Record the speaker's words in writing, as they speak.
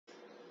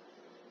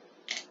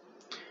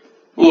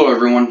Hello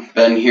everyone,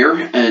 Ben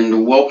here,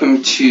 and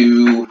welcome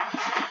to,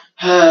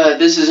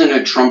 this isn't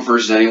a Trump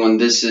versus anyone,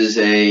 this is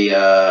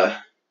a,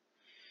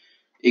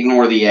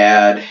 ignore the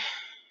ad.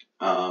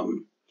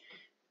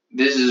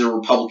 This is a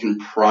Republican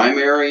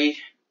primary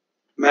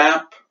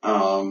map,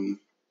 and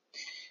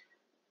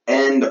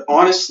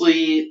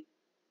honestly,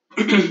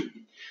 I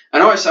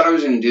know I said I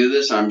was going to do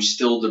this, I'm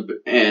still,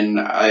 and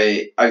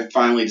I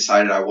finally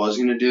decided I was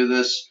going to do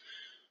this,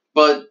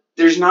 but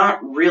there's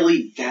not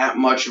really that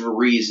much of a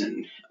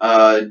reason.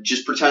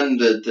 Just pretend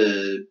that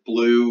the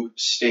blue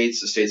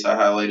states, the states I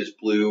highlight as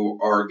blue,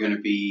 are going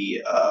to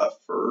be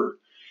for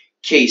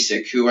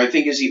Kasich, who I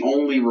think is the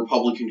only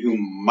Republican who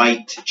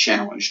might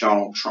challenge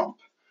Donald Trump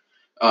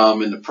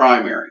in the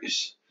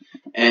primaries.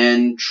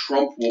 And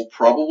Trump will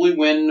probably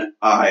win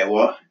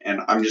Iowa,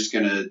 and I'm just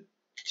going to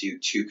do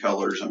two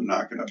colors. I'm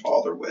not going to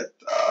bother with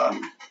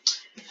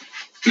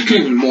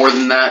more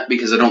than that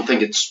because I don't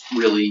think it's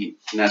really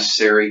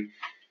necessary.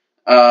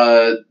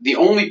 The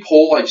only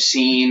poll I've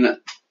seen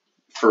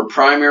for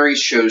primaries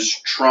shows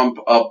Trump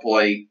up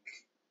like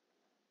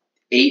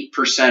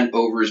 8%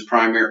 over his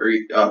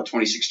primary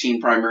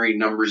 2016 primary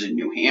numbers in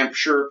New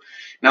Hampshire.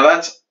 Now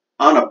that's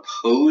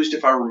unopposed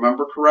if I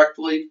remember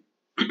correctly,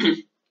 but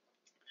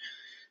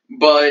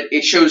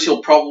it shows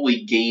he'll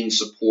probably gain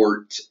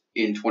support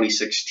in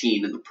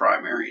 2016 in the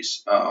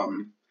primaries.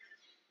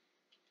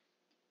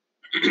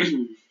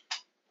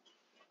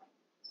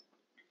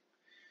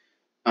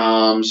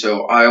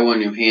 So Iowa,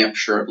 New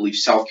Hampshire, I believe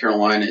South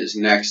Carolina is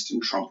next,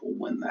 and Trump will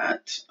win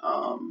that.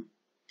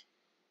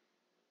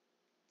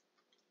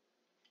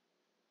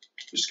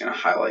 Just going to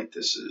highlight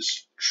this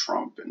as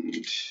Trump, and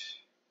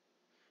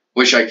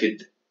wish I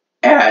could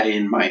add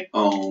in my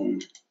own,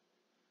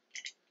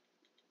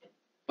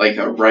 like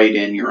a write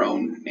in your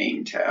own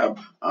name tab.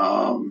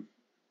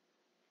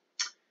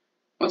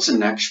 What's the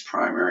next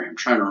primary? I'm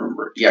trying to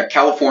remember. Yeah,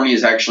 California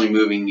is actually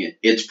moving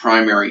its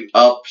primary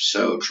up,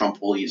 so Trump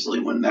will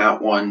easily win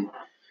that one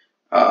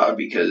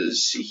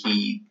because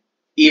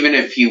even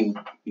if he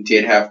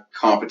did have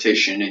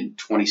competition in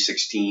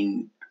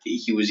 2016,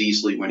 he was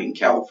easily winning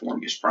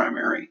California's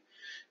primary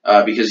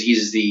because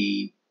he's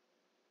the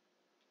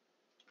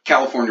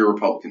California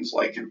Republicans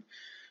like him.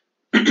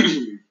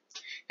 And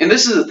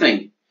this is the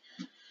thing.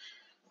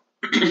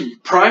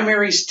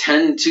 Primaries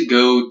tend to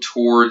go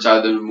towards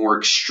either the more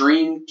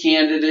extreme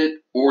candidate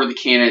or the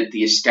candidate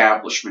the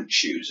establishment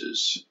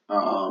chooses.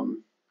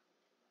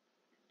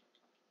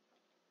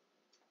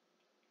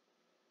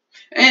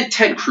 And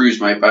Ted Cruz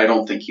might, but I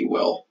don't think he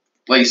will.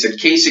 Like I said,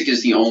 Kasich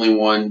is the only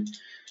one.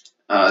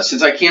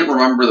 Since I can't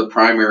remember the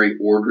primary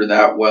order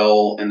that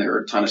well, and there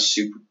are a ton of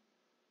Super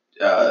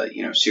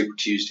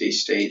Tuesday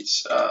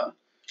states,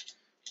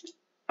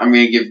 I'm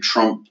going to give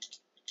Trump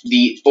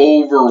the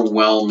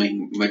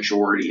overwhelming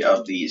majority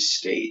of these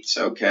states,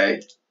 okay?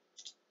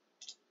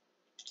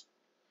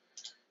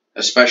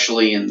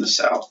 Especially in the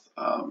South.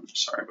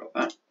 Sorry about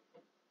that.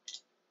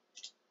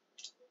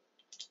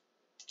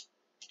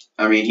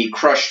 I mean, he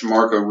crushed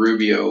Marco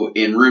Rubio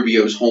in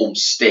Rubio's home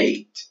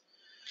state.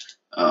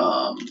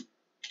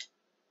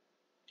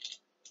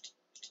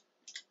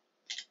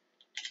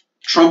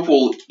 Trump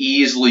will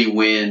easily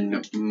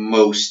win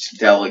most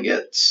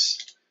delegates.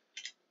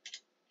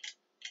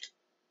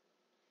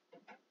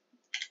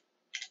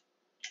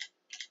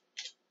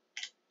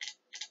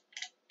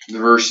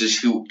 Versus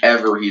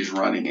whoever he's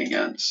running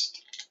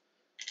against.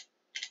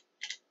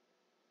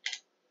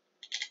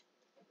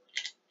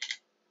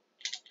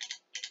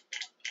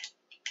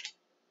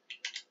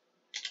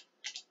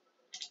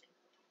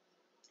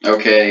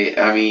 Okay,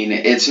 I mean,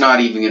 it's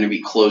not even going to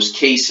be close.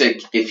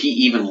 Kasich, if he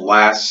even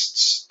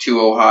lasts to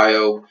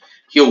Ohio,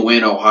 he'll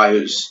win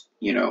Ohio's,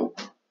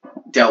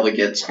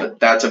 delegates, but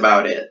that's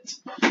about it.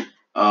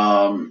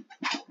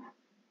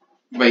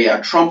 But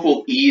yeah, Trump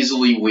will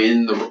easily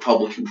win the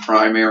Republican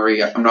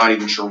primary. I'm not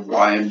even sure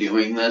why I'm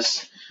doing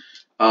this.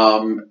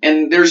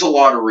 And there's a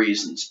lot of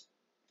reasons.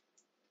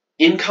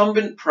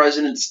 Incumbent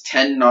presidents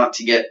tend not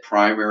to get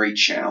primary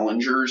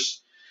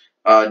challengers.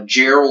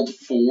 Gerald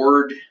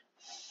Ford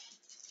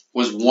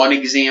was one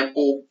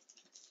example.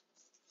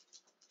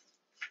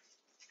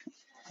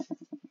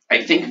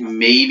 I think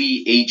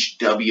maybe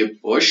H.W.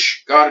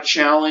 Bush got a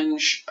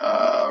challenge.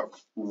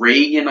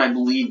 Reagan, I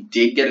believe,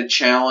 did get a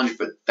challenge,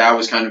 but that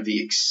was kind of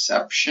the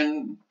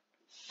exception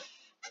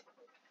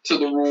to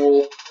the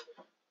rule.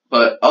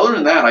 But other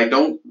than that, I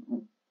don't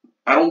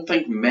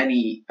think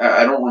many.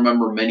 I don't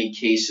remember many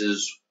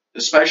cases,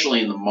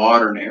 especially in the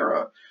modern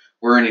era,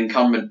 where an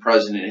incumbent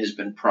president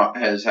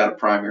has had a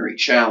primary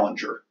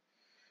challenger,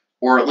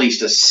 or at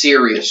least a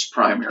serious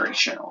primary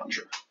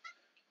challenger.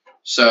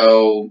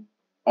 So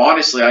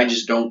honestly, I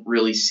just don't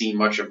really see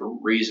much of a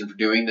reason for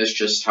doing this,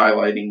 just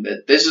highlighting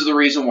that this is the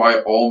reason why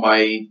all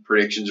my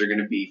predictions are going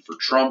to be for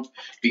Trump,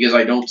 because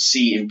I don't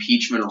see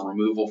impeachment or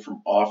removal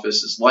from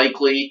office as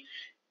likely.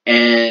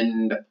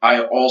 And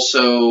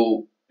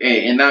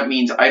and that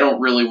means I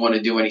don't really want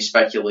to do any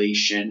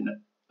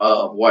speculation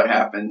of what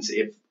happens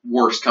if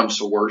worst comes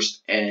to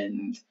worst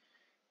and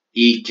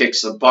he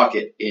kicks the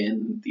bucket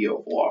in the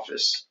Oval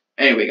Office.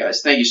 Anyway,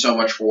 guys, thank you so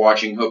much for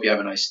watching. Hope you have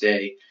a nice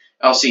day.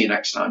 I'll see you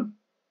next time.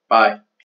 Bye.